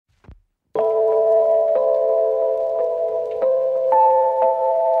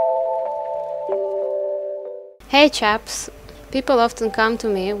Hey chaps! People often come to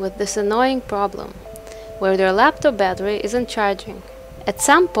me with this annoying problem, where their laptop battery isn't charging. At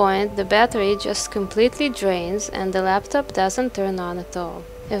some point, the battery just completely drains and the laptop doesn't turn on at all.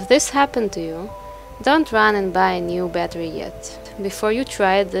 If this happened to you, don't run and buy a new battery yet, before you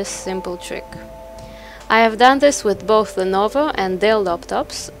try this simple trick. I have done this with both Lenovo and Dell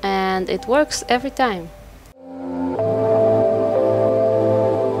laptops, and it works every time.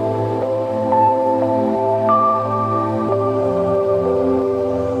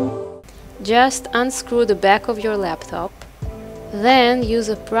 Just unscrew the back of your laptop, then use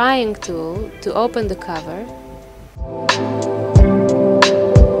a prying tool to open the cover.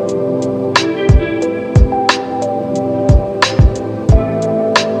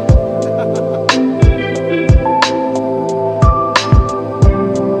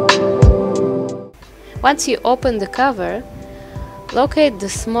 Once you open the cover, locate the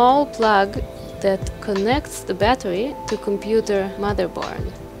small plug that connects the battery to computer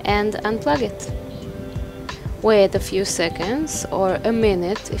motherboard and unplug it. Wait a few seconds or a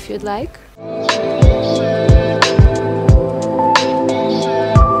minute if you'd like.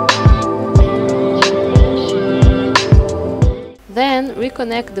 Then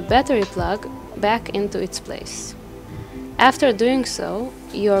reconnect the battery plug back into its place. After doing so,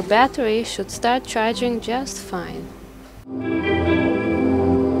 your battery should start charging just fine.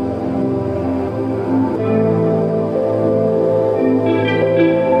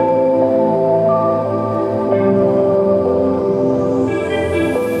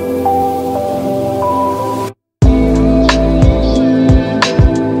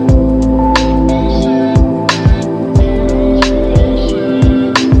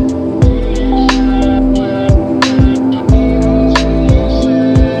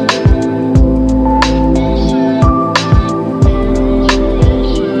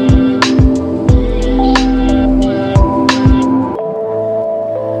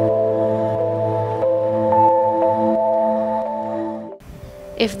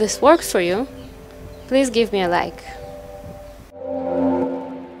 If this works for you, please give me a like.